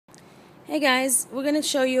Hey guys, we're going to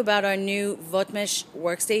show you about our new Votmesh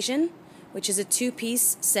Workstation, which is a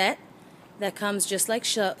two-piece set that comes just like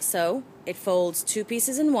so. It folds two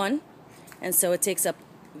pieces in one, and so it takes up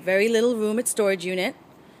very little room at storage unit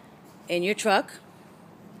in your truck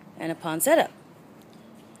and upon setup.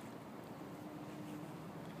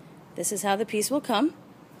 This is how the piece will come.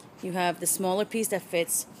 You have the smaller piece that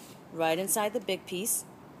fits right inside the big piece,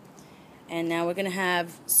 and now we're going to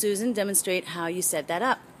have Susan demonstrate how you set that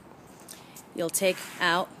up. You'll take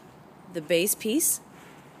out the base piece,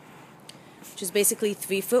 which is basically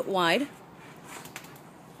 3 foot wide,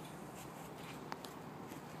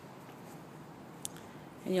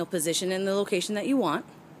 and you'll position it in the location that you want.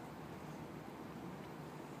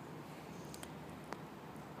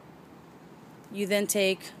 You then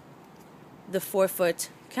take the 4 foot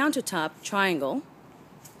countertop triangle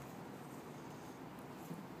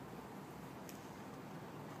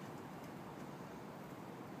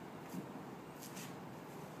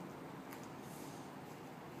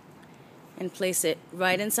and place it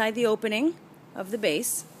right inside the opening of the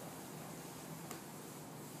base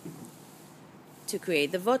to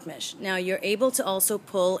create the Votmesh. Now you're able to also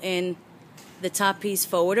pull in the top piece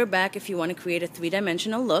forward or back if you want to create a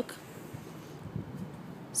three-dimensional look.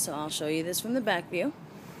 So I'll show you this from the back view.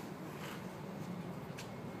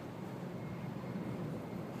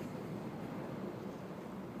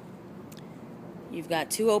 You've got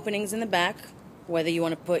two openings in the back, whether you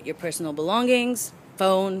want to put your personal belongings,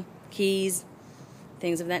 phone, keys,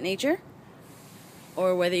 things of that nature,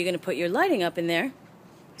 or whether you're going to put your lighting up in there.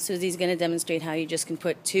 Susie's going to demonstrate how you just can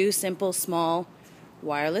put two simple, small,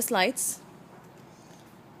 wireless lights.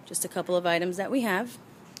 Just a couple of items that we have.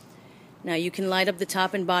 Now you can light up the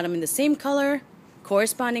top and bottom in the same color,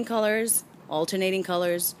 corresponding colors, alternating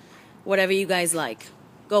colors, whatever you guys like.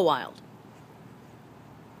 Go wild.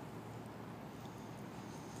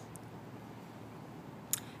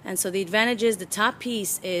 And so the advantage is the top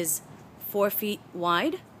piece is 4 feet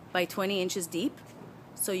wide by 20 inches deep.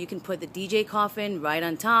 So you can put the DJ coffin right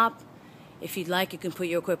on top. If you'd like, you can put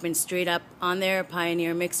your equipment straight up on there,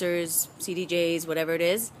 Pioneer mixers, CDJs, whatever it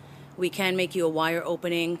is. We can make you a wire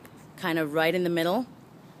opening kind of right in the middle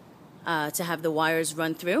to have the wires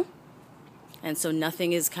run through. And so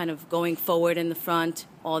nothing is kind of going forward in the front.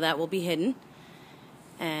 All that will be hidden.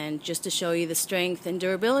 And just to show you the strength and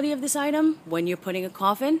durability of this item, when you're putting a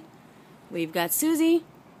coffin, we've got Susie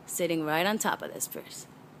sitting right on top of this first.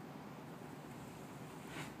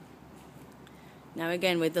 Now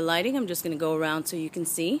again, with the lighting, I'm just going to go around so you can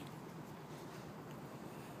see.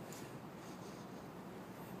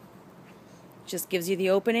 Just gives you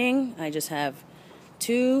the opening. I just have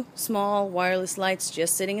two small wireless lights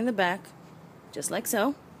just sitting in the back, just like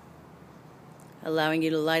so, allowing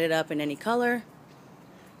you to light it up in any color.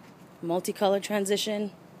 Multicolor transition,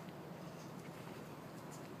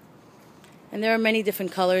 and there are many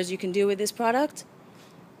different colors you can do with this product,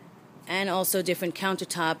 and also different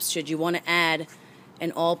countertops should you want to add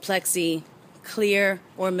an all plexi clear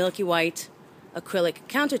or milky white acrylic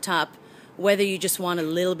countertop, whether you just want a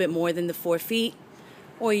little bit more than the 4 feet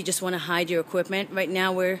or you just want to hide your equipment. Right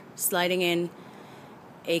now we're sliding in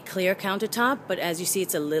a clear countertop, but as you see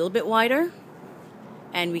it's a little bit wider,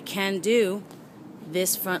 and we can do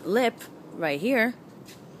this front lip right here.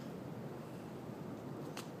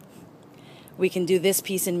 We can do this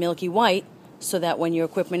piece in milky white so that when your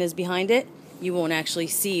equipment is behind it, you won't actually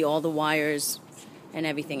see all the wires and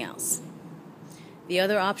everything else. The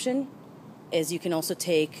other option is you can also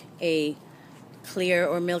take a clear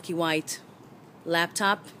or milky white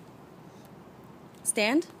laptop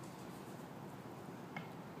stand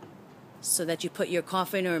so that you put your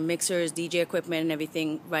coffin or mixers, DJ equipment and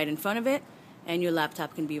everything right in front of it, and your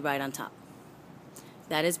laptop can be right on top.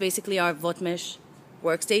 That is basically our Votmesh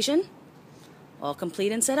Workstation, all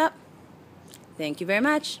complete and set up. Thank you very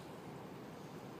much.